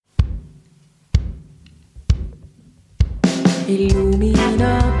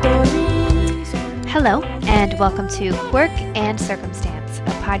Hello, and welcome to Quirk and Circumstance,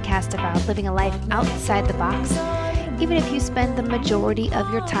 a podcast about living a life outside the box, even if you spend the majority of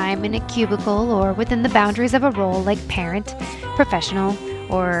your time in a cubicle or within the boundaries of a role like parent, professional,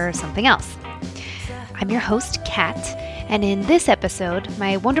 or something else. I'm your host, Kat, and in this episode,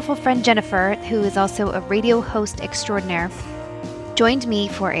 my wonderful friend Jennifer, who is also a radio host extraordinaire, joined me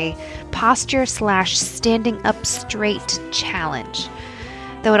for a posture/standing up straight challenge.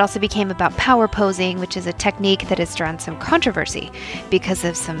 Though it also became about power posing, which is a technique that has drawn some controversy because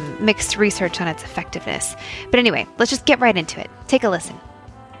of some mixed research on its effectiveness. But anyway, let's just get right into it. Take a listen.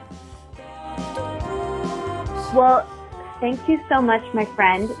 Well, thank you so much, my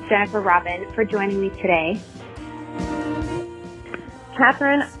friend, Jennifer Robin, for joining me today. Kat,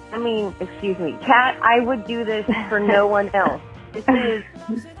 I would do this for no one else. This is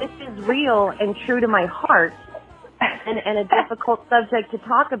real and true to my heart. And a difficult subject to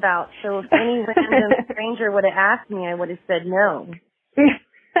talk about. So if any random stranger would have asked me, I would have said no.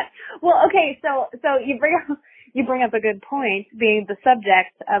 Well, okay, so you bring up a good point, being the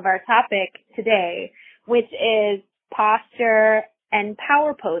subject of our topic today, which is posture and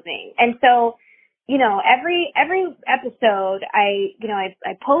power posing. And so, every episode, I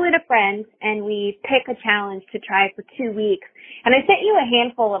pull in a friend and we pick a challenge to try for 2 weeks. And I sent you a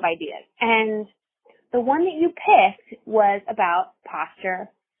handful of ideas, and the one that you picked was about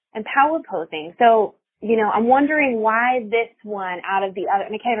posture and power posing. So, I'm wondering why this one out of the other,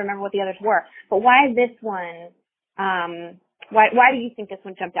 and I can't even remember what the others were, but why this one, why do you think this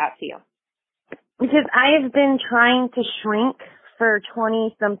one jumped out to you? Because I have been trying to shrink for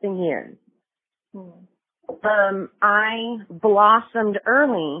 20-something years. I blossomed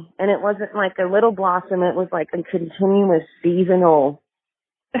early, and it wasn't like a little blossom, it was like a continuous seasonal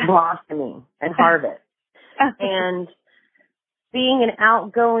blossoming and harvest. And being an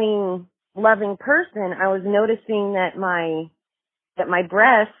outgoing, loving person, I was noticing that my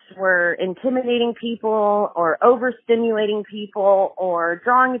breasts were intimidating people or overstimulating people or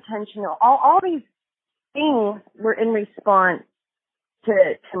drawing attention. All these things were in response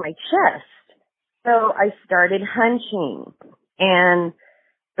to my chest. So I started hunching, and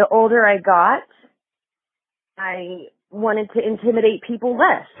the older I got, I wanted to intimidate people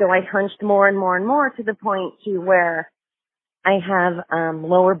less. So I hunched more and more and more to the point to where I have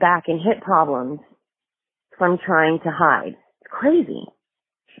lower back and hip problems from trying to hide. It's crazy.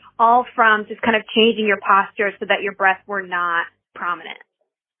 All from just kind of changing your posture so that your breasts were not prominent.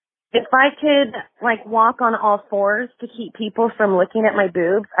 If I could walk on all fours to keep people from looking at my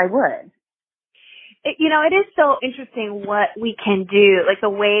boobs, I would. It is so interesting what we can do, like the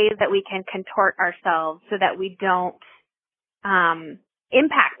ways that we can contort ourselves so that we don't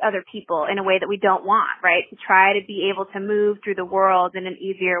impact other people in a way that we don't want, right? To try to be able to move through the world in an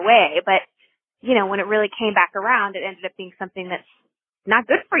easier way. But, when it really came back around, it ended up being something that's not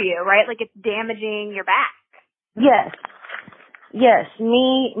good for you, right? Like it's damaging your back. Yes.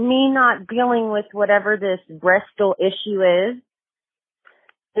 Me not dealing with whatever this breastal issue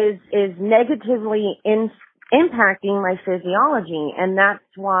is negatively impacting my physiology. And that's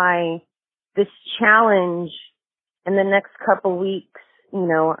why this challenge in the next couple weeks,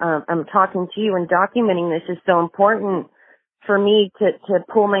 I'm talking to you and documenting this is so important for me to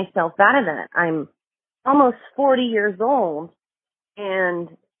pull myself out of that. I'm almost 40 years old,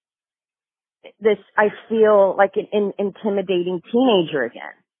 and I feel like an intimidating teenager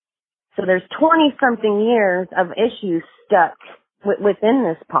again. So there's 20-something years of issues stuck within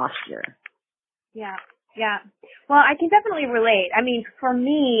this posture. Yeah. Well, I can definitely relate. I mean, for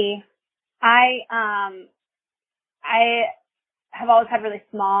me, I have always had really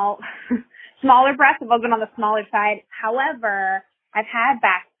smaller breasts. I've always been on the smaller side. However, I've had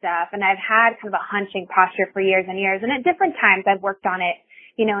back stuff and I've had kind of a hunching posture for years and years. And at different times I've worked on it,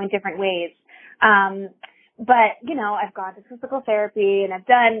 in different ways. But, I've gone to physical therapy and I've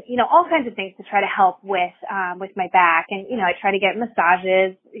done, all kinds of things to try to help with my back. And, I try to get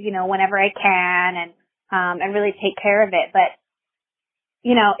massages, whenever I can and really take care of it. But,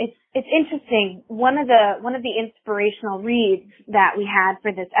 it's interesting. One of the inspirational reads that we had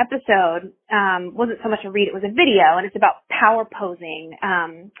for this episode, wasn't so much a read, it was a video, and it's about power posing,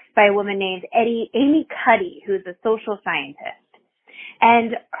 by a woman named Amy Cuddy, who's a social scientist.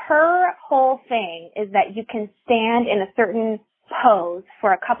 And her whole thing is that you can stand in a certain pose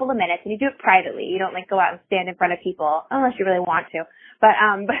for a couple of minutes, and you do it privately. You don't go out and stand in front of people unless you really want to. But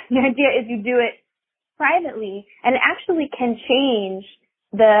the idea is you do it privately, and it actually can change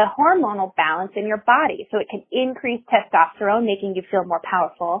the hormonal balance in your body. So it can increase testosterone, making you feel more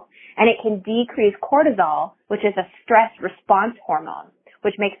powerful, and it can decrease cortisol, which is a stress response hormone,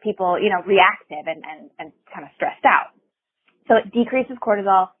 which makes people, reactive and kind of stressed out. So it decreases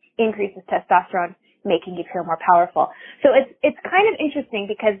cortisol, increases testosterone, making you feel more powerful. So it's kind of interesting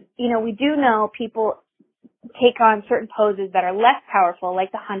because, we do know people take on certain poses that are less powerful,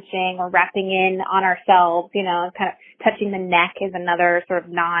 like the hunching or wrapping in on ourselves, kind of touching the neck is another sort of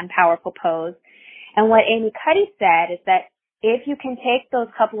non-powerful pose. And what Amy Cuddy said is that if you can take those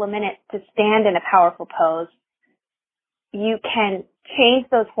couple of minutes to stand in a powerful pose, you can change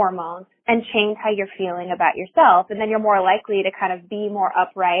those hormones and change how you're feeling about yourself. And then you're more likely to kind of be more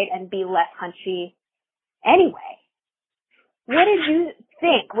upright and be less hunchy anyway. What did you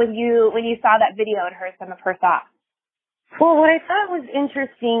think when you saw that video and heard some of her thoughts? Well, what I thought was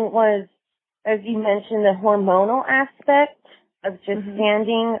interesting was, as you mentioned, the hormonal aspect of just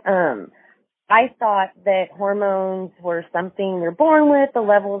standing. I thought that hormones were something you're born with, the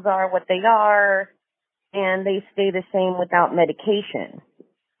levels are what they are, and they stay the same without medication.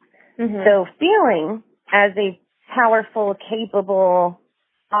 So feeling as a powerful, capable,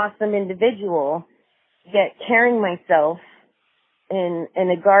 awesome individual, yet carrying myself in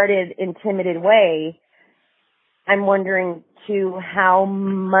a guarded, intimidated way, I'm wondering too how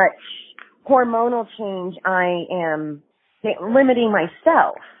much hormonal change I am limiting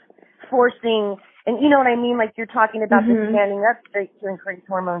myself, forcing, and you know what I mean? Like you're talking about the standing up straight to increase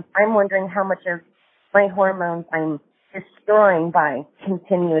hormones. I'm wondering how much of my hormones I'm destroying by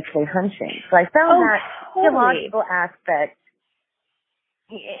continuously hunching. So I found that physiological aspect.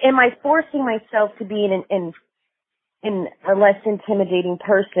 Am I forcing myself to be in a less intimidating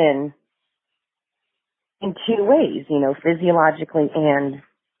person in two ways, physiologically and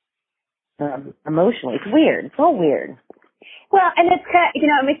emotionally? It's weird. It's all weird. Well, and it's kind of,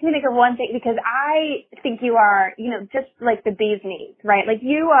 it makes me think of one thing because I think you are, just like the bee's knees, right? Like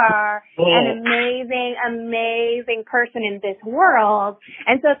you are an amazing, amazing person in this world.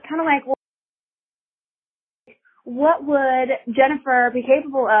 And so it's kind of like, well, what would Jennifer be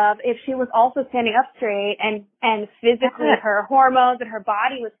capable of if she was also standing up straight and physically her hormones and her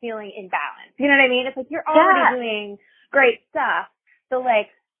body was feeling imbalanced? You know what I mean? It's like you're already doing great stuff. So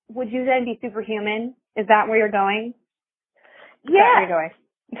like, would you then be superhuman? Is that where you're going? Yeah.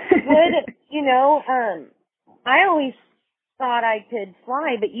 Would, I always thought I could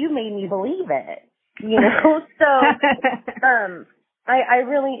fly, but you made me believe it, so, I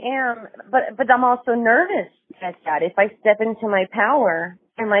really am, but I'm also nervous at that. If I step into my power,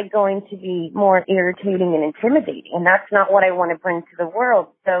 am I going to be more irritating and intimidating? And that's not what I want to bring to the world.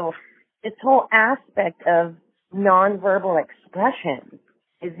 So this whole aspect of nonverbal expression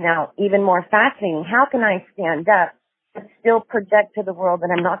is now even more fascinating. How can I stand up but still project to the world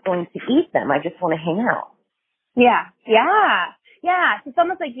that I'm not going to eat them? I just want to hang out. Yeah. It's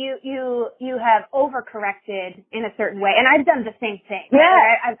almost like you have overcorrected in a certain way. And I've done the same thing. Yeah.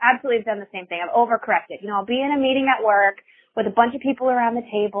 Right? I've absolutely done the same thing. I've overcorrected. I'll be in a meeting at work with a bunch of people around the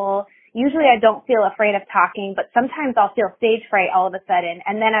table. Usually I don't feel afraid of talking, but sometimes I'll feel stage fright all of a sudden.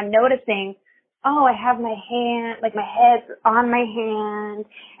 And then I'm noticing, I have my hand, like my head's on my hand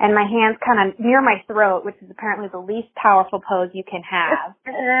and my hand's kind of near my throat, which is apparently the least powerful pose you can have.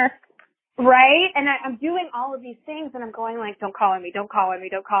 Right? And I'm doing all of these things and I'm going like, don't call on me, don't call on me,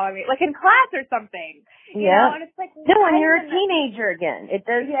 don't call on me, like in class or something. Yeah. And it's like, no, when you're a teenager again, it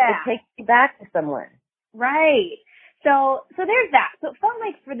does, it takes you back to somewhere. Right. So there's that. So it felt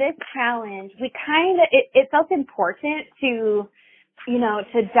like for this challenge, we it felt important to,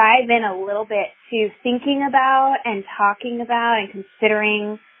 to dive in a little bit to thinking about and talking about and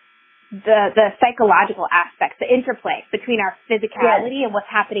considering the psychological aspects, the interplay between our physicality and what's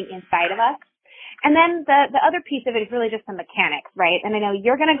happening inside of us. And then the other piece of it is really just the mechanics, right? And I know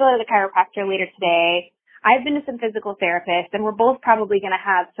you're going to go to the chiropractor later today. I've been to some physical therapists, and we're both probably going to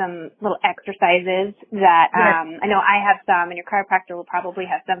have some little exercises that I know I have some, and your chiropractor will probably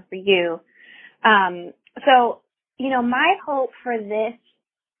have some for you. So, my hope for this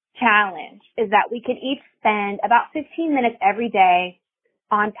challenge is that we can each spend about 15 minutes every day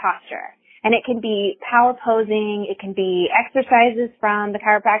on posture. And it can be power posing. It can be exercises from the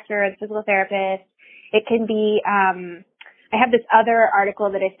chiropractor or the physical therapist. It can be, I have this other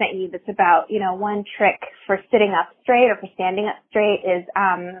article that I sent you that's about, one trick for sitting up straight or for standing up straight is,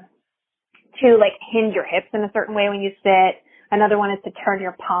 to like hinge your hips in a certain way when you sit. Another one is to turn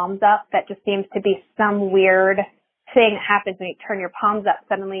your palms up. That just seems to be some weird thing that happens when you turn your palms up.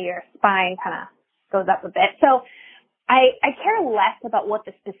 Suddenly your spine kind of goes up a bit. So I care less about what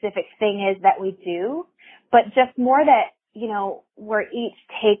the specific thing is that we do, but just more that we're each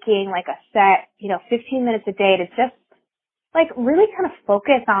taking like a set, 15 minutes a day to just like really kind of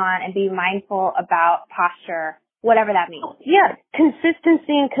focus on and be mindful about posture, whatever that means. Yeah,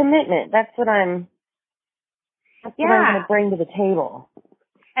 consistency and commitment. That's what I'm going to bring to the table.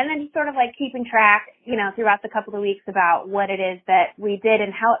 And then just sort of like keeping track, throughout the couple of weeks about what it is that we did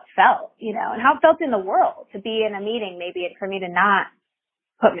and how it felt, and how it felt in the world to be in a meeting maybe, and for me to not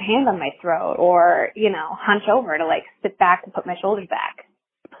put my hand on my throat or, hunch over to like sit back and put my shoulders back.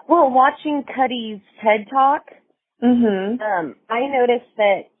 Well, watching Cuddy's TED Talk, I noticed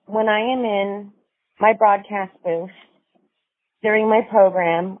that when I am in my broadcast booth during my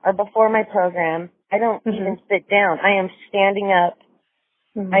program or before my program, I don't even sit down. I am standing up.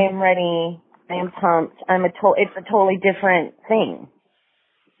 I am ready. I am pumped. It's a totally different thing.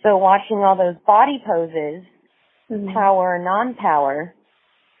 So watching all those body poses, power, non-power,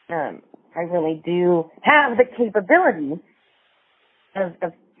 I really do have the capability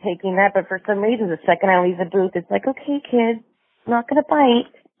of taking that, but for some reason, the second I leave the booth, it's like, okay, kid, I'm not going to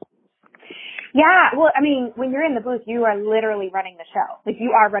bite. Yeah, well, I mean, when you're in the booth, you are literally running the show. Like,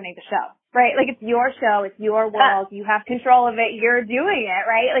 you are running the show, right? Like, it's your show, it's your world, you have control of it, you're doing it,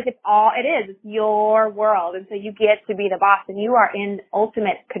 right? Like, it's your world, and so you get to be the boss, and you are in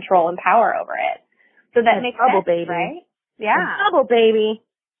ultimate control and power over it. So that makes sense, baby. Right? Yeah. Double, baby.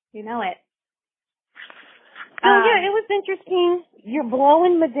 You know it. So, yeah, it was interesting. You're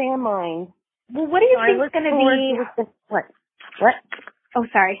blowing my damn mind. Well, what do you think is going to be... What? Oh,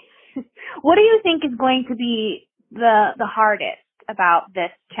 sorry. What do you think is going to be the hardest about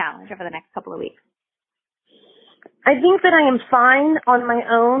this challenge over the next couple of weeks? I think that I am fine on my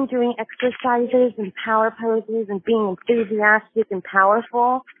own doing exercises and power poses and being enthusiastic and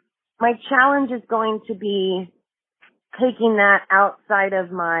powerful. My challenge is going to be taking that outside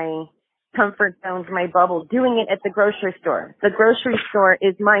of my comfort zones, my bubble, doing it at the grocery store. The grocery store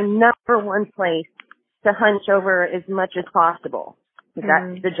is my number one place to hunch over as much as possible.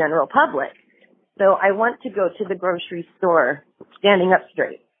 That's the general public. So I want to go to the grocery store standing up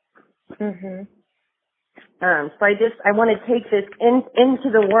straight. So I want to take this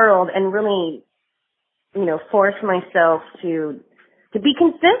into the world and really, force myself to be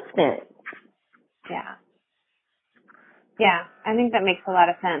consistent. Yeah. Yeah, I think that makes a lot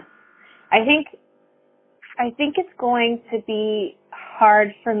of sense. I think it's going to be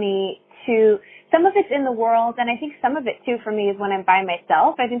hard for me some of it's in the world, and I think some of it too for me is when I'm by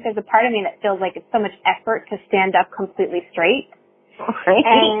myself. I think there's a part of me that feels like it's so much effort to stand up completely straight. Right.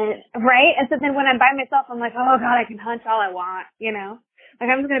 And so then when I'm by myself, I'm like, oh God, I can hunch all I want, like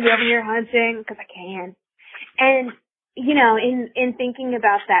I'm just going to be over here hunching because I can. And, in thinking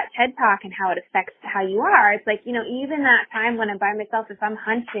about that TED Talk and how it affects how you are, it's like, even that time when I'm by myself, if I'm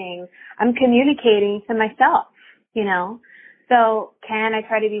hunching, I'm communicating to myself, So can I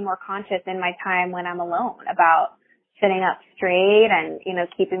try to be more conscious in my time when I'm alone about sitting up straight and,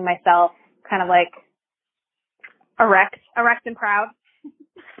 keeping myself kind of like erect and proud?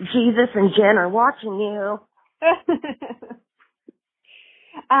 Jesus and Jen are watching you.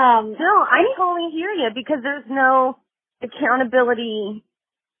 No, I totally hear you because there's no accountability.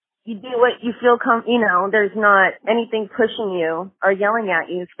 You do what you feel there's not anything pushing you or yelling at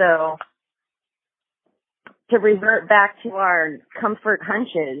you, so to revert back to our comfort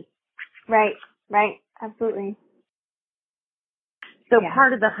hunches. Right, absolutely. So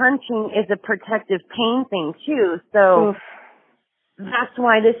part of the hunching is a protective pain thing too, so that's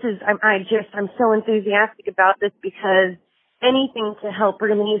why I'm so enthusiastic about this because anything to help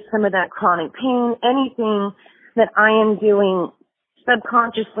relieve some of that chronic pain, anything that I am doing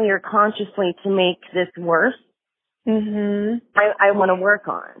subconsciously or consciously to make this worse, I want to work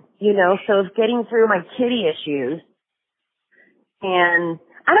on, so if getting through my kitty issues, and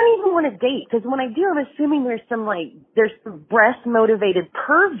I don't even want to date, because when I do, I'm assuming there's some breast motivated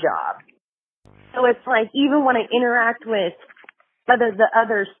perv job. So it's like, even when I interact with the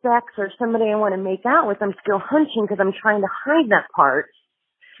other sex or somebody I want to make out with, I'm still hunching because I'm trying to hide that part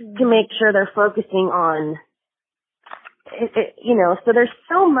to make sure they're focusing on so there's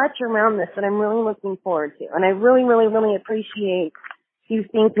so much around this that I'm really looking forward to. And I really, really, really appreciate you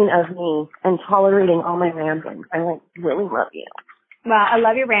thinking of me and tolerating all my ramblings. I really love you. Well, I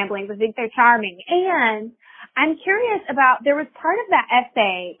love your ramblings. I think they're charming. And I'm curious there was part of that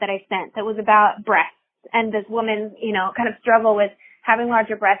essay that I sent that was about breasts and this woman's, kind of struggle with having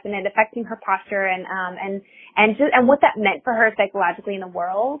larger breasts and it affecting her posture and what that meant for her psychologically in the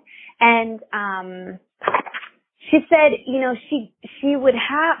world. And, she said, she would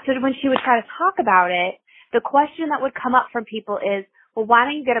so when she would try to talk about it, the question that would come up from people is, well, why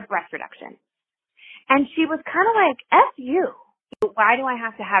don't you get a breast reduction? And she was kind of like, F you. Why do I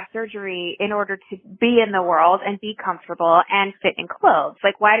have to have surgery in order to be in the world and be comfortable and fit in clothes?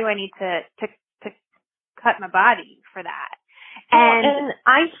 Like, why do I need to cut my body for that? And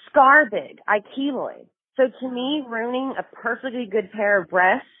I scar big. I keloid. So to me, ruining a perfectly good pair of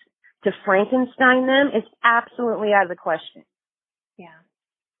breasts to Frankenstein them is absolutely out of the question. Yeah.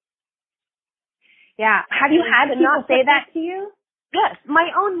 Yeah. Have you had people say that to you? Yes.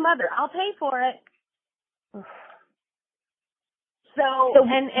 My own mother. I'll pay for it. So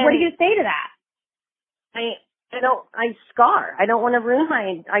and what do you say to that? I scar. I don't want to ruin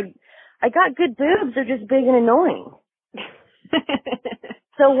I got good boobs. They're just big and annoying.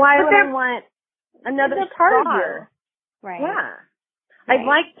 So why would I want another scar? Right. Yeah. I'd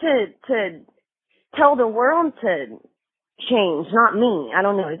like to tell the world to change, not me. I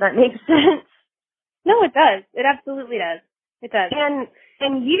don't know. Does that make sense? No, it does. It absolutely does. It does.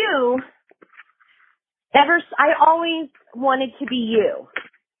 And you, I always wanted to be you.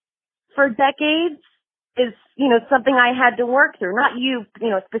 For decades is, something I had to work through. Not you,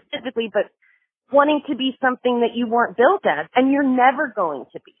 specifically, but wanting to be something that you weren't built as, and you're never going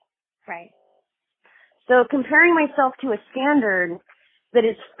to be. Right. So comparing myself to a standard that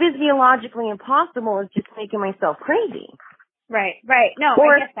is physiologically impossible is just making myself crazy. Right. No,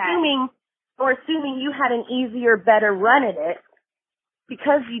 or I get that. Assuming you had an easier, better run at it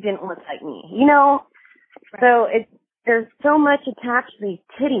because you didn't look like me, Right. So there's so much attached to these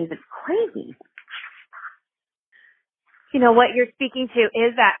titties. It's crazy. What you're speaking to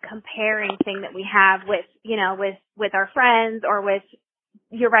is that comparing thing that we have with, with our friends or with,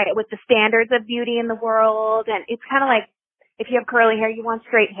 you're right, with the standards of beauty in the world. And it's kind of like, if you have curly hair, you want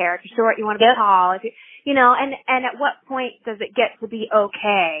straight hair. If you're short, you want to be tall. If you, and at what point does it get to be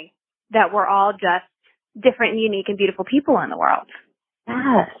okay that we're all just different and unique and beautiful people in the world?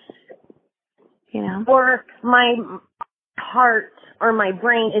 Yes. Or my heart or my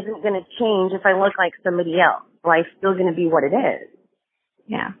brain isn't going to change if I look like somebody else. Life's still going to be what it is.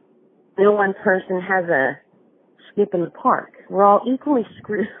 Yeah. No one person has a skip in the park. We're all equally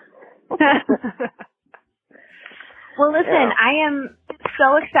screwed. Well, listen, I am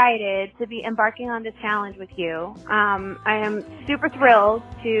so excited to be embarking on this challenge with you. I am super thrilled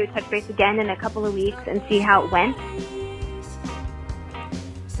to touch base again in a couple of weeks and see how it went.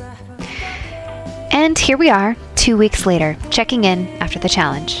 And here we are, 2 weeks later, checking in after the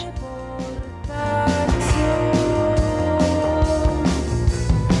challenge.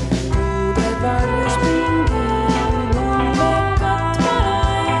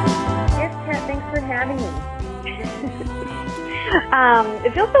 Yes, Kat, thanks for having me.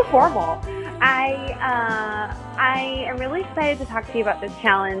 It feels so formal. I am really excited to talk to you about this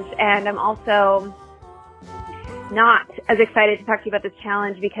challenge, and I'm also not as excited to talk to you about this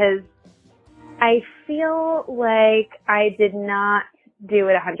challenge because I feel like I did not do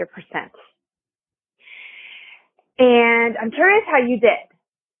it 100%. And I'm curious how you did.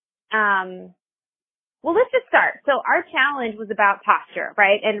 Well, let's just start. So our challenge was about posture,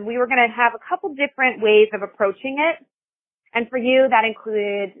 right? And we were going to have a couple different ways of approaching it. And for you, that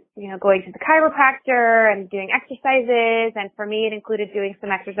included, going to the chiropractor and doing exercises. And for me, it included doing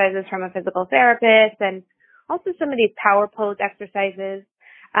some exercises from a physical therapist and also some of these power pose exercises.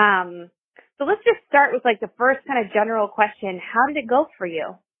 So let's just start with the first kind of general question. How did it go for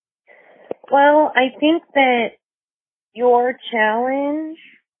you? Well, I think that your challenge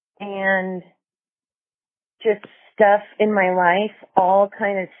and just stuff in my life all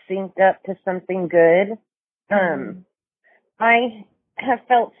kind of synced up to something good. I have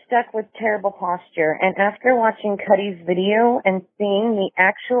felt stuck with terrible posture, and after watching Cuddy's video and seeing the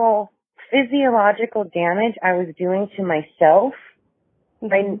actual physiological damage I was doing to myself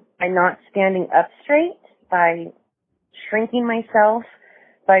by not standing up straight, by shrinking myself,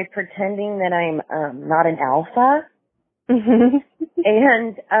 by pretending that I'm not an alpha,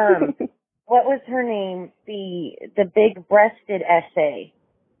 and what was her name? The big breasted essay.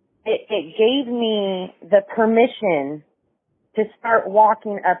 It gave me the permission to start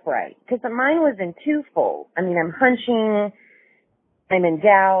walking upright, because mine was in twofold. I mean, I'm hunching, I'm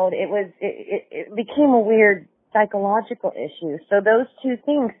endowed. It became a weird psychological issue. So those two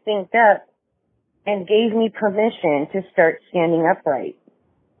things synced up and gave me permission to start standing upright.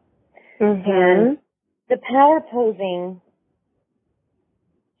 And the power posing,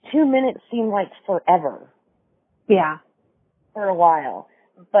 2 minutes seemed like forever. Yeah. For a while.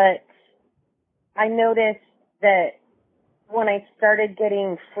 But I noticed that when I started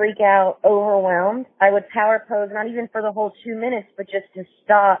getting freak out, overwhelmed, I would power pose, not even for the whole 2 minutes, but just to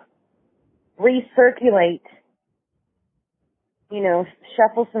stop, recirculate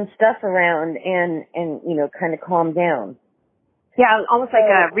shuffle some stuff around and kind of calm down. Yeah, almost like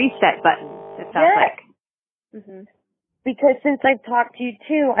a reset button, it sounds like. Mm-hmm. Because since I've talked to you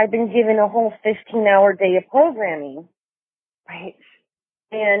too, I've been given a whole 15-hour day of programming. Right.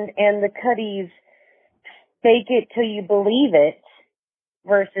 And the Cuddies fake it till you believe it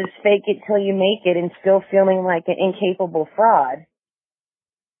versus fake it till you make it and still feeling like an incapable fraud,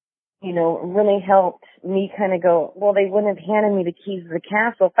 really helped me kind of go, well, they wouldn't have handed me the keys to the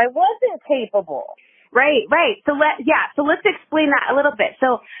castle if I wasn't capable. Right. So let's explain that a little bit.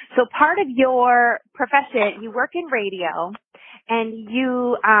 So part of your profession, you work in radio, and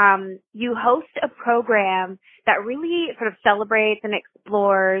you host a program that really sort of celebrates and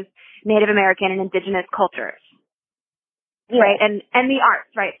explores Native American and Indigenous cultures. Yes. Right. And the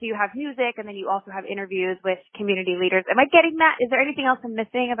arts, right? So you have music, and then you also have interviews with community leaders. Am I getting that? Is there anything else I'm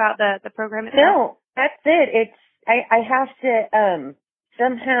missing about the program itself? No, that's it. I have to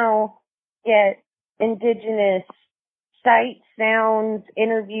somehow get Indigenous sights, sounds,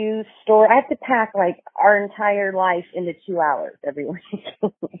 interviews, story. I have to pack like our entire life into 2 hours every week.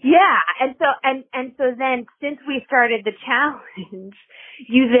 Yeah, and so then since we started the challenge,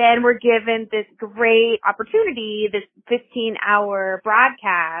 you then were given this great opportunity, this 15-hour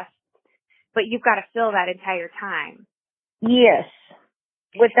broadcast, but you've got to fill that entire time. Yes,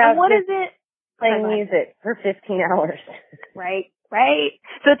 without and what is it? Playing music for 15 hours. Right.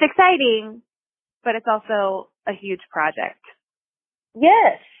 So it's exciting, but it's also a huge project.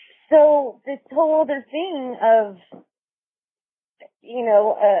 Yes. So this whole other thing of,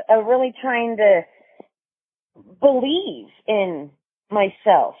 really trying to believe in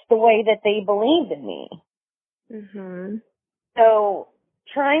myself the way that they believed in me. Mm-hmm. So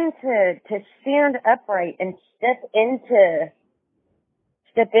trying to stand upright and step into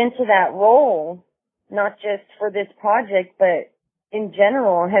that role, not just for this project, but in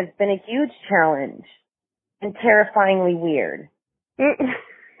general, has been a huge challenge and terrifyingly weird.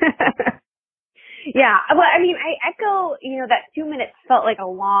 Yeah. Well, I mean, I echo, that 2 minutes felt like a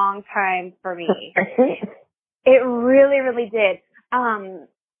long time for me. It really, really did.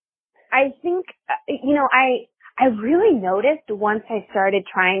 I think, I really noticed once I started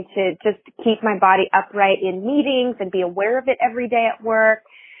trying to just keep my body upright in meetings and be aware of it every day at work,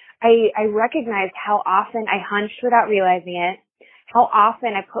 I recognized how often I hunched without realizing it, how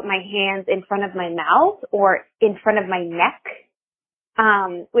often I put my hands in front of my mouth or in front of my neck,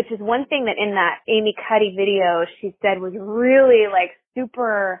 which is one thing that in that Amy Cuddy video she said was really like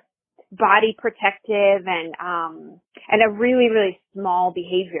super body protective and a really, really small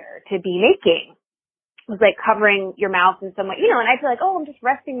behavior to be making. It was like covering your mouth in some way, and I feel like, I'm just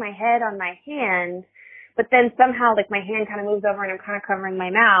resting my head on my hand, but then somehow like my hand kind of moves over and I'm kind of covering my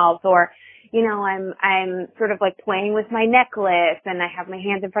mouth, or, I'm sort of like playing with my necklace and I have my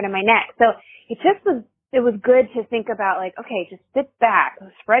hands in front of my neck. So it was good to think about like, okay, just sit back,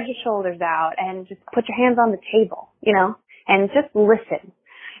 spread your shoulders out and just put your hands on the table, and just listen.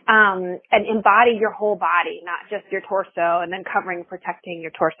 And embody your whole body, not just your torso, and then covering, protecting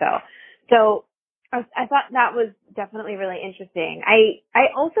your torso. So I thought that was definitely really interesting. I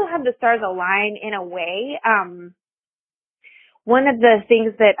also had the stars align in a way. One of the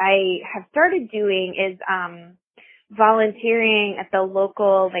things that I have started doing is volunteering at the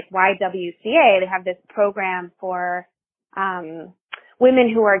local YWCA. They have this program for women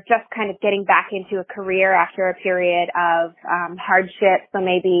who are just kind of getting back into a career after a period of hardship. So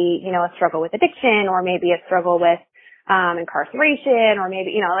maybe, a struggle with addiction, or maybe a struggle with incarceration, or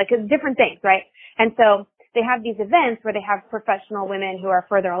maybe, different things, right? And so they have these events where they have professional women who are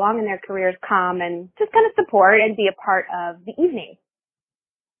further along in their careers come and just kind of support and be a part of the evening.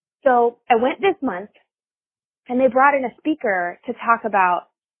 So I went this month, and they brought in a speaker to talk about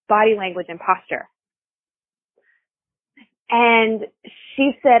body language and posture. And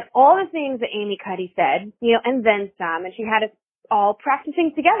she said all the things that Amy Cuddy said, and then some, and she had us all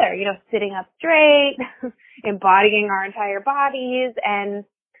practicing together, sitting up straight, embodying our entire bodies, and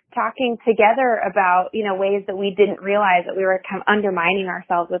talking together about, ways that we didn't realize that we were kind of undermining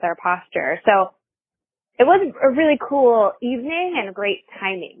ourselves with our posture. So it was a really cool evening and great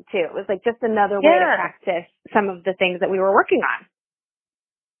timing too. It was like just another way to practice some of the things that we were working on.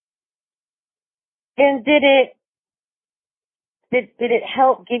 And did it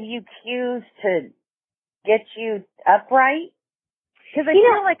help give you cues to get you upright? Because I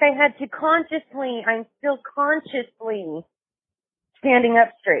feel like I had to I'm still consciously standing up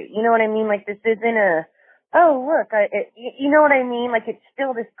straight. You know what I mean? Like this isn't you know what I mean? Like it's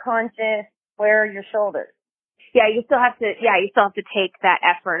still this conscious, where are your shoulders? Yeah, you still have to take that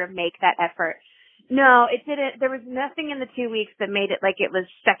effort or make that effort. No, it didn't. There was nothing in the 2 weeks that made it like it was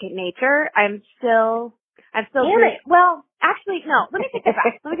second nature. I'm still doing it. Well, actually, no. Let me take that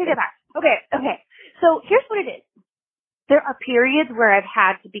back. Okay. So here's what it is. There are periods where I've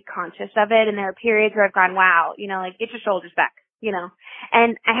had to be conscious of it, and there are periods where I've gone, wow, like get your shoulders back,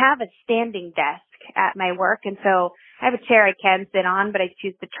 And I have a standing desk at my work, and so I have a chair I can sit on, but I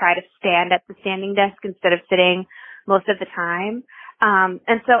choose to try to stand at the standing desk instead of sitting most of the time.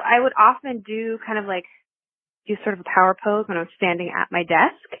 And so I would often do sort of a power pose when I was standing at my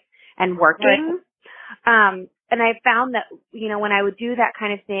desk and working. Right. And I found that, when I would do that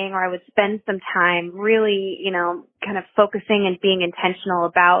kind of thing, or I would spend some time really, kind of focusing and being intentional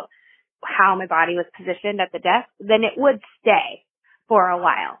about how my body was positioned at the desk, then it would stay for a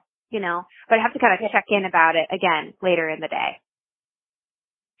while, but I have to kind of check in about it again later in the day.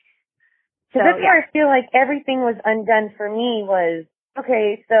 So that's where I feel like everything was undone for me was,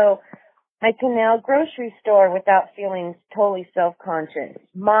 okay, so I can now grocery store without feeling totally self-conscious.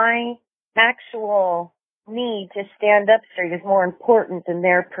 My actual need to stand up straight is more important than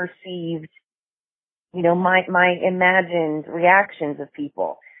their perceived, my imagined reactions of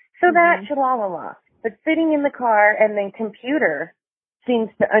people. So that, la. But sitting in the car and then computer seems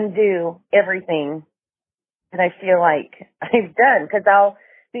to undo everything that I feel like I've done, because I'll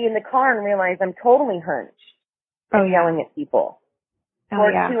be in the car and realize I'm totally hunched and yelling at people.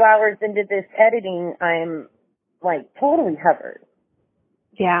 Or 2 hours into this editing, I'm like totally covered.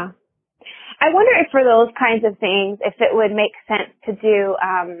 Yeah. I wonder if for those kinds of things, if it would make sense to do,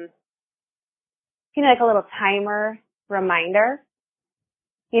 like a little timer reminder,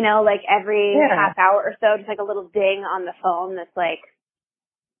 like every half hour or so, just like a little ding on the phone that's like,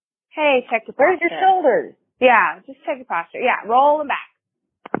 hey, check your posture. Where's your shoulders? Yeah, just check your posture. Yeah, roll them back.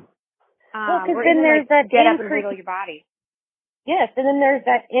 Well, because then there's that get up and wiggle your body. Yes, and then there's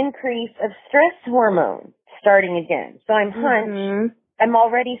that increase of stress hormone starting again. So I'm hunched. I'm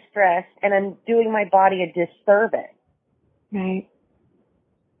already stressed, and I'm doing my body a disservice. Right.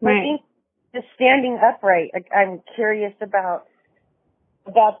 I think just standing upright, I'm curious about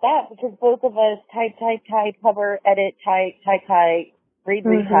that, because both of us type, cover, edit, type, read,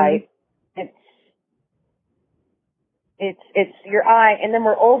 retype. It's your eye, and then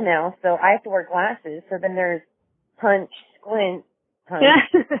we're old now, so I have to wear glasses, so then there's punch, squint, punch.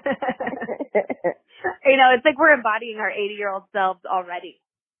 It's like we're embodying our 80-year-old selves already.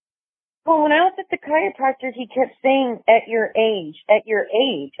 Well, when I was at the chiropractor, he kept saying, at your age.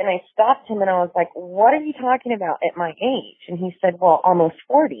 And I stopped him and I was like, what are you talking about at my age? And he said, well, almost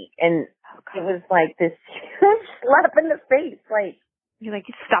 40. And it was like this huge slap in the face. Like, you're like,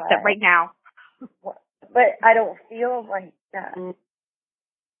 stop that right now. But I don't feel like that.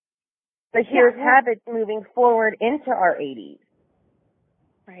 But here's habits moving forward into our 80s.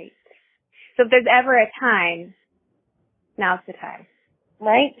 Right. So if there's ever a time, now's the time.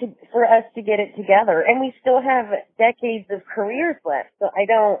 Right? For us to get it together. And we still have decades of careers left. So I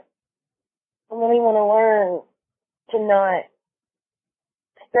really want to learn to not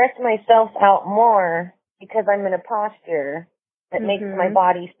stress myself out more because I'm in a posture that makes my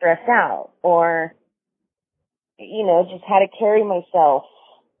body stress out. Or, just how to carry myself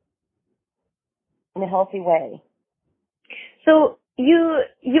in a healthy way. So you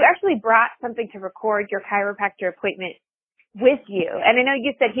actually brought something to record your chiropractor appointment with you. And I know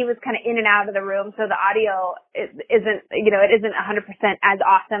you said he was kind of in and out of the room, so the audio isn't, it isn't 100% as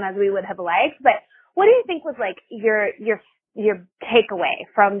awesome as we would have liked. But what do you think was like your takeaway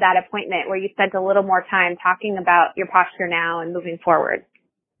from that appointment where you spent a little more time talking about your posture now and moving forward?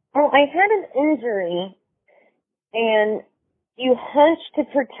 Well, I had an injury, and you hunch to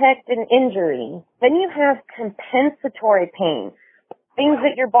protect an injury. Then you have compensatory pain. Things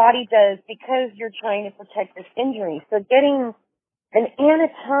that your body does because you're trying to protect this injury. So getting an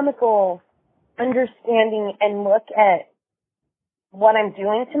anatomical understanding and look at what I'm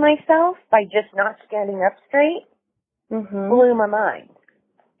doing to myself by just not standing up straight blew my mind.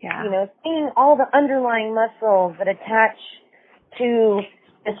 Yeah. Seeing all the underlying muscles that attach to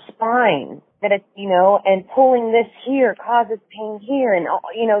the spine, and pulling this here causes pain here, and,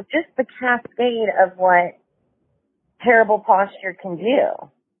 just the cascade of what terrible posture can do.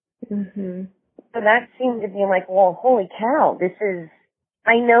 So that seemed to be like, well, holy cow,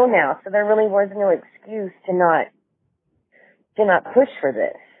 I know now. So there really was no excuse to not push for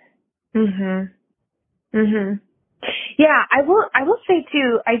this. Yeah, I will say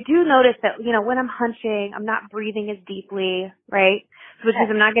too, I do notice that, when I'm hunching, I'm not breathing as deeply, right? Which means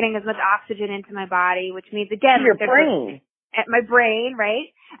I'm not getting as much oxygen into my body, which means, again, your brain. At my brain,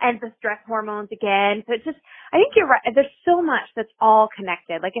 right? and the stress hormones again. So it's just, I think you're right. There's so much that's all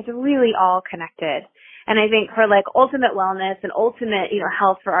connected. Like, it's really all connected. And I think for like ultimate wellness and ultimate,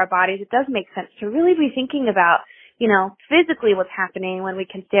 health for our bodies, it does make sense to really be thinking about, physically what's happening when we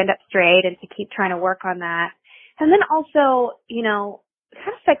can stand up straight and to keep trying to work on that. And then also, kind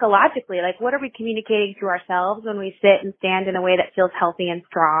of psychologically, like, what are we communicating to ourselves when we sit and stand in a way that feels healthy and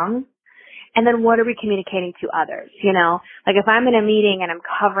strong? And then what are we communicating to others? Like, if I'm in a meeting and I'm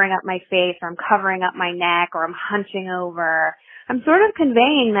covering up my face or I'm covering up my neck or I'm hunching over, I'm sort of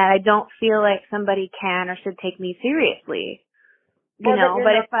conveying that I don't feel like somebody can or should take me seriously. But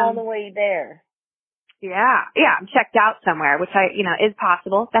if I'm all the way there. Yeah, I'm checked out somewhere, which is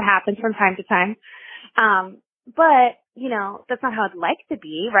possible. That happens from time to time. But, that's not how I'd like to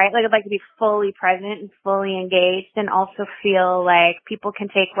be, right? Like, I'd like to be fully present and fully engaged and also feel like people can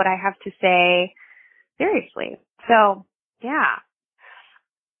take what I have to say seriously. So, yeah.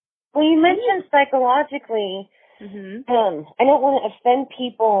 Well, you mentioned psychologically, I don't want to offend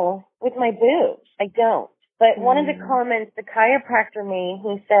people with my boobs. I don't. But one of the comments the chiropractor made,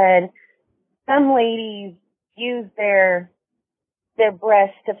 he said, some ladies use their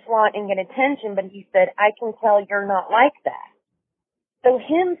breasts to flaunt and get attention, but he said, I can tell you're not like that. So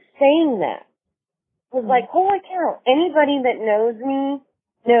him saying that was like, holy cow, anybody that knows me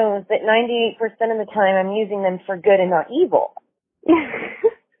knows that 98% of the time I'm using them for good and not evil.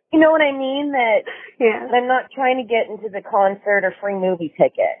 You know what I mean? That I'm not trying to get into the concert or free movie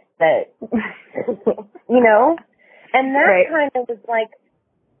ticket. That, and that kind of was like,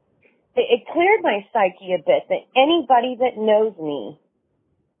 it cleared my psyche a bit that anybody that knows me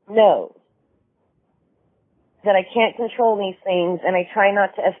knows that I can't control these things and I try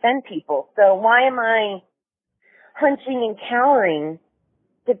not to offend people. So why am I hunching and cowering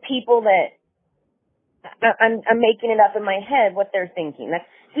to people that I'm making it up in my head what they're thinking? That's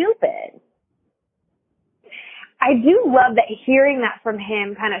stupid. I do love that hearing that from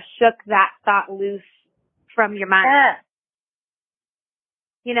him kind of shook that thought loose from your mind. Yeah.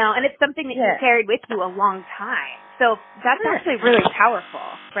 And it's something that you carried with you a long time. So that's actually really powerful,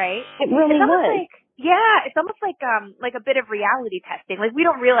 right? It really was. It's almost like a bit of reality testing. Like, we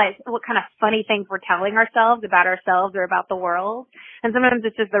don't realize what kind of funny things we're telling ourselves about ourselves or about the world. And sometimes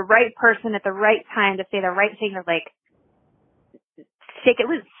it's just the right person at the right time to say the right thing to, like, shake it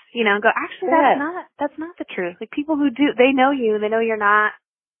loose, and go, actually, that's not the truth. Like, people who do, they know you, they know you're not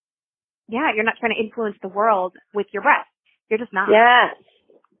trying to influence the world with your breath. You're just not. Yeah.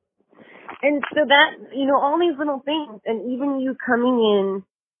 And so that, all these little things, and even you coming in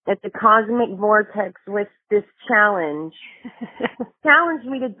at the cosmic vortex with this challenge, challenged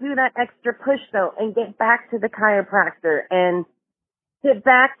me to do that extra push, though, and get back to the chiropractor and get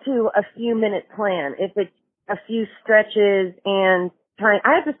back to a few-minute plan. If it's a few stretches and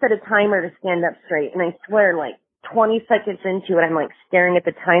I have to set a timer to stand up straight, and I swear, like, 20 seconds into it, I'm, like, staring at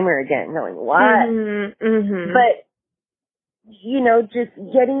the timer again, going, what? But, just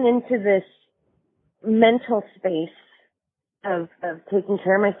getting into this mental space of taking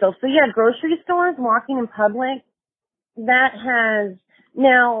care of myself. So yeah, grocery stores, walking in public, that has,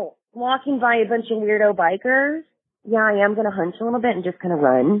 now walking by a bunch of weirdo bikers, yeah, I am going to hunch a little bit and just kind of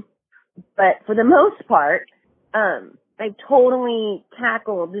run. But for the most part, I've totally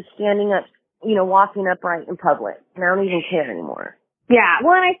tackled just standing up, walking upright in public. And I don't even care anymore. Yeah,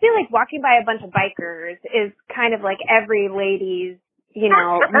 well, and I feel like walking by a bunch of bikers is kind of like every lady's,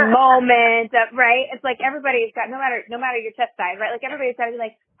 moment, right? It's like everybody's got, no matter your chest size, right? Like, everybody's got to be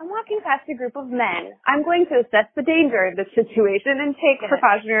like, I'm walking past a group of men. I'm going to assess the danger of the situation and take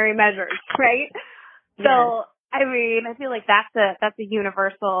precautionary measures, right? So, I mean, I feel like that's a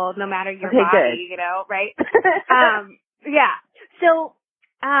universal, no matter your body, right? Yeah. So,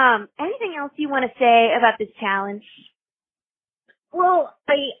 anything else you want to say about this challenge? Well,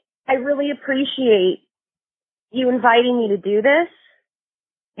 I really appreciate you inviting me to do this,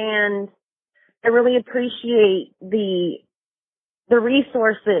 and I really appreciate the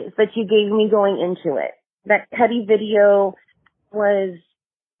resources that you gave me going into it. That Teddy video was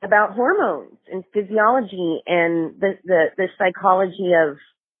about hormones and physiology and the psychology of,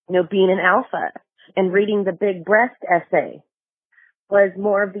 being an alpha, and reading the Big Breast essay was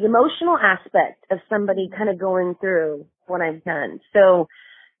more of the emotional aspect of somebody kind of going through what I've done. So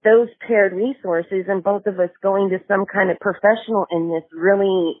those paired resources and both of us going to some kind of professional in this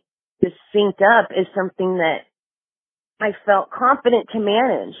really just synced up is something that I felt confident to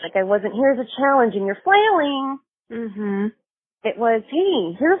manage. Like, I wasn't, here's a challenge and you're flailing. It was,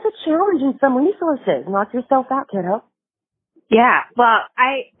 hey, here's a challenge and some resources. Knock yourself out, kiddo. Yeah. Well,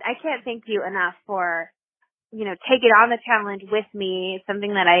 I can't thank you enough for take it on the challenge with me. It's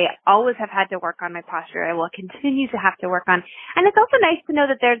something that I always have had to work on my posture. I will continue to have to work on. And it's also nice to know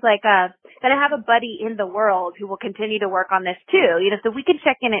that there's that I have a buddy in the world who will continue to work on this too. So we can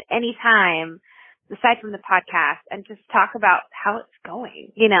check in at any time, aside from the podcast, and just talk about how it's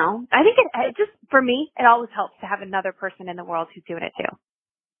going. I think it just, for me, it always helps to have another person in the world who's doing it too.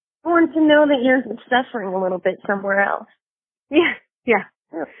 I want to know that you're suffering a little bit somewhere else. Yeah. Yeah.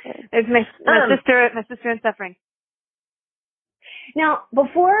 Okay. It's my sister in suffering. Now,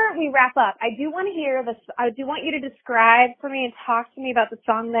 before we wrap up, I do want you to describe for me and talk to me about the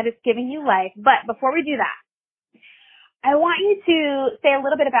song that is giving you life. But before we do that, I want you to say a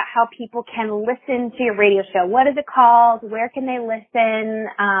little bit about how people can listen to your radio show. What is it called? Where can they listen?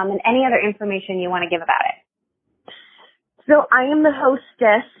 And any other information you want to give about it. So I am the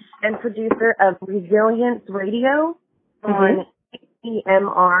hostess and producer of Resilience Radio on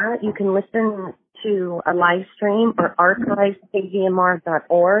KVMR. You can listen to a live stream or archive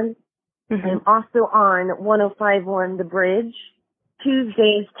kvmr.org. I'm also on 105.1 The Bridge,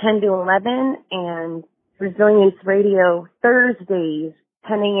 Tuesdays 10 to 11, and Resilience Radio Thursdays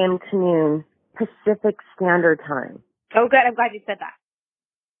 10 a.m. to noon Pacific Standard Time. Oh, good. I'm glad you said that.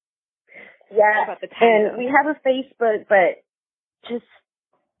 Yeah, and we have a Facebook, but just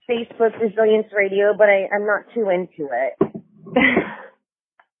Facebook Resilience Radio, but I'm not too into it. Okay.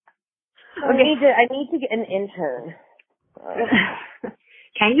 I need to get an intern.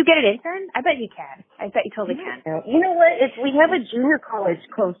 Can you get an intern? I bet you can. I bet you totally can. You know what? We have a junior college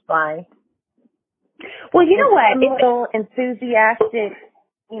close by. Well, you know what? It's a little enthusiastic,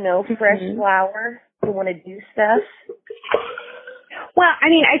 fresh flower who want to do stuff. Well,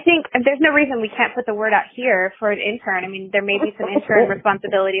 I think there's no reason we can't put the word out here for an intern. There may be some intern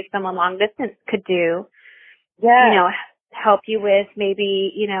responsibilities someone long distance could do. Yeah. Help you with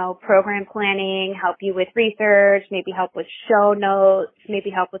maybe, program planning, help you with research, maybe help with show notes, maybe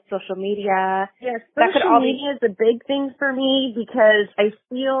help with social media. Yes, social media is a big thing for me because I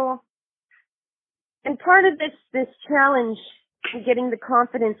feel, and part of this challenge in getting the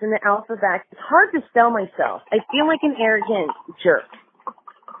confidence in the alphabet, it's hard to sell myself. I feel like an arrogant jerk.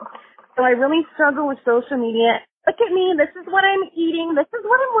 So I really struggle with social media. Look at me. This is what I'm eating. This is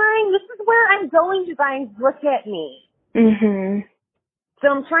what I'm wearing. This is where I'm going, you guys. Look at me. So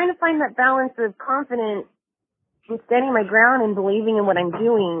I'm trying to find that balance of confidence and standing my ground and believing in what I'm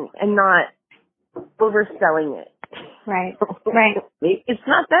doing and not overselling it. Right. Right. It's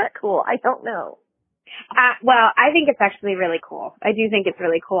not that cool. I don't know. Well, I think it's actually really cool. I do think it's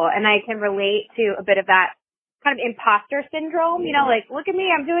really cool. And I can relate to a bit of that kind of imposter syndrome, look at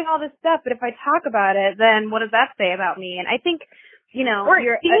me, I'm doing all this stuff, but if I talk about it, then what does that say about me? And I think, or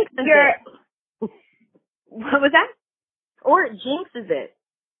you're what was that? Or it jinxes it.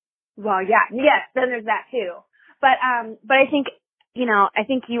 Well, yeah, yes, then there's that too. But I think, I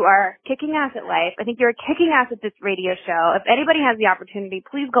think you are kicking ass at life. I think you're kicking ass at this radio show. If anybody has the opportunity,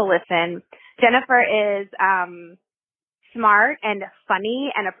 please go listen. Jennifer is, smart and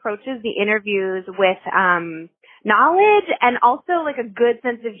funny and approaches the interviews with knowledge and also a good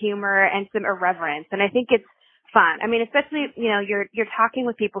sense of humor and some irreverence. And I think it's fun. Especially, you're talking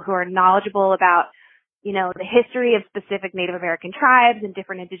with people who are knowledgeable about, the history of specific Native American tribes and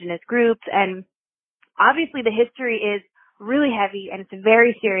different indigenous groups. And obviously the history is really heavy and it's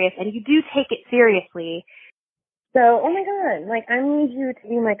very serious and you do take it seriously. So, oh my God, I need you to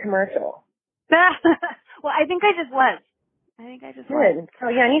be my commercial. Well, I think I just was. Good. So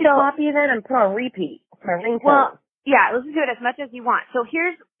yeah, I need to copy that and put on repeat for ringtone. Well, yeah, listen to it as much as you want. So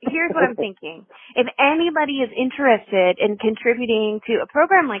here's what I'm thinking. If anybody is interested in contributing to a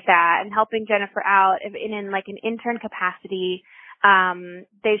program like that and helping Jennifer out in an intern capacity,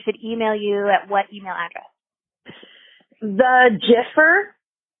 they should email you at what email address? The Jiffer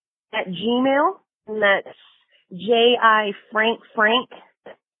at Gmail, and that's J-I Frank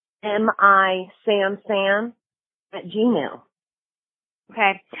M-I Sam at Gmail.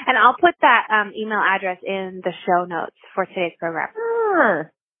 Okay. And I'll put that email address in the show notes for today's program.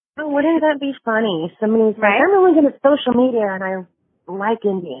 Oh, wouldn't that be funny? Somebody's right? I'm really good at social media and I like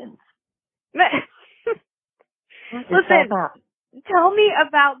Indians. Listen, tell me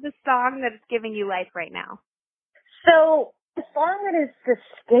about the song that is giving you life right now. So the song that is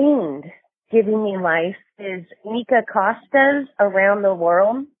sustained giving me life is Nika Costa's Around the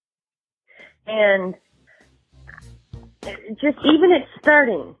World. And just even at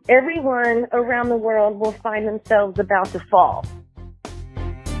starting, everyone around the world will find themselves about to fall.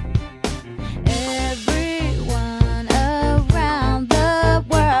 Everyone around the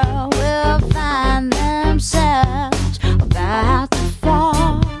world will find themselves about to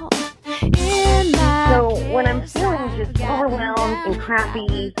fall. So when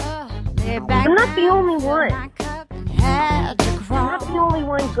happy. I'm not the only one. I'm not the only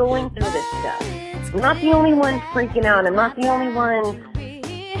one going through this stuff. I'm not the only one freaking out. I'm not the only one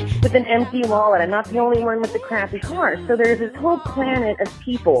with an empty wallet. I'm not the only one with the crappy car. So there's this whole planet of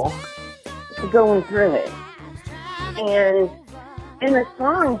people going through it. And in the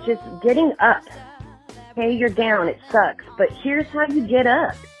song, just getting up. Okay, you're down. It sucks. But here's how you get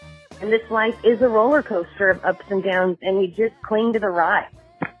up. And this life is a roller coaster of ups and downs, and you just cling to the ride.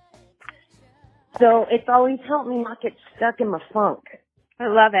 So it's always helped me not get stuck in my funk. I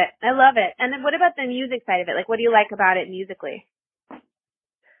love it. I love it. And then what about the music side of it? Like, what do you like about it musically?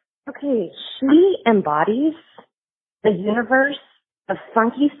 Okay, she embodies the universe of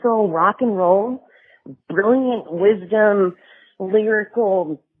funky soul, rock and roll, brilliant wisdom,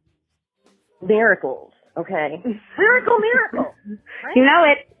 lyrical miracles, okay? Miracle! Right? You know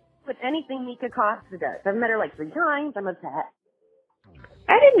it. With anything Mika Costa does. I've met her like 3 times. I'm upset.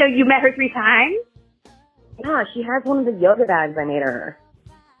 I didn't know you met her 3 times. Yeah, she has one of the yoga bags I made her.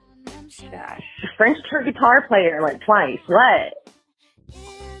 Gosh. French her guitar player like twice. What?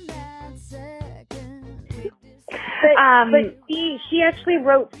 But she actually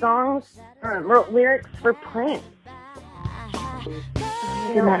wrote songs, wrote lyrics for Prince.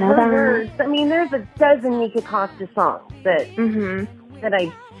 I did not know that. Words. I mean, there's a dozen Mika Costa songs that that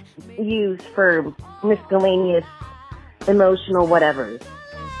I use for miscellaneous emotional whatevers.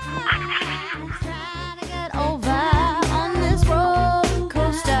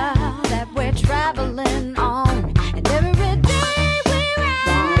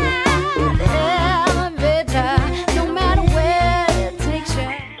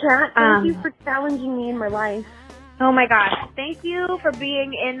 Kat, thank you for challenging me in my life. Oh my gosh. Thank you for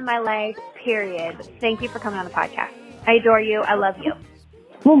being in my life, period. Thank you for coming on the podcast. I adore you. I love you.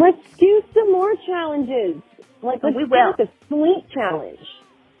 Well, let's do some more challenges. Like, we will. Like a sleep challenge.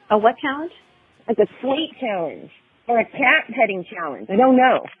 A what challenge? Like a sleep challenge. Or a cat petting challenge. I don't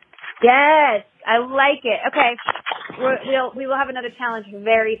know. Yes. I like it. Okay. We will have another challenge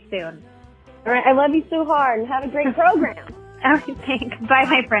very soon. All right. I love you so hard, and have a great program. All right. Thanks. Bye,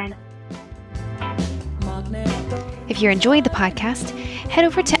 my friend. If you're enjoying the podcast, head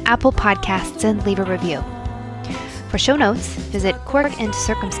over to Apple Podcasts and leave a review. For show notes, visit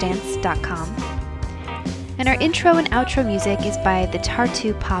quirkandcircumstance.com. And our intro and outro music is by the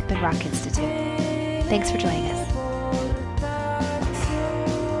Tartu Pop and Rock Institute. Thanks for joining us.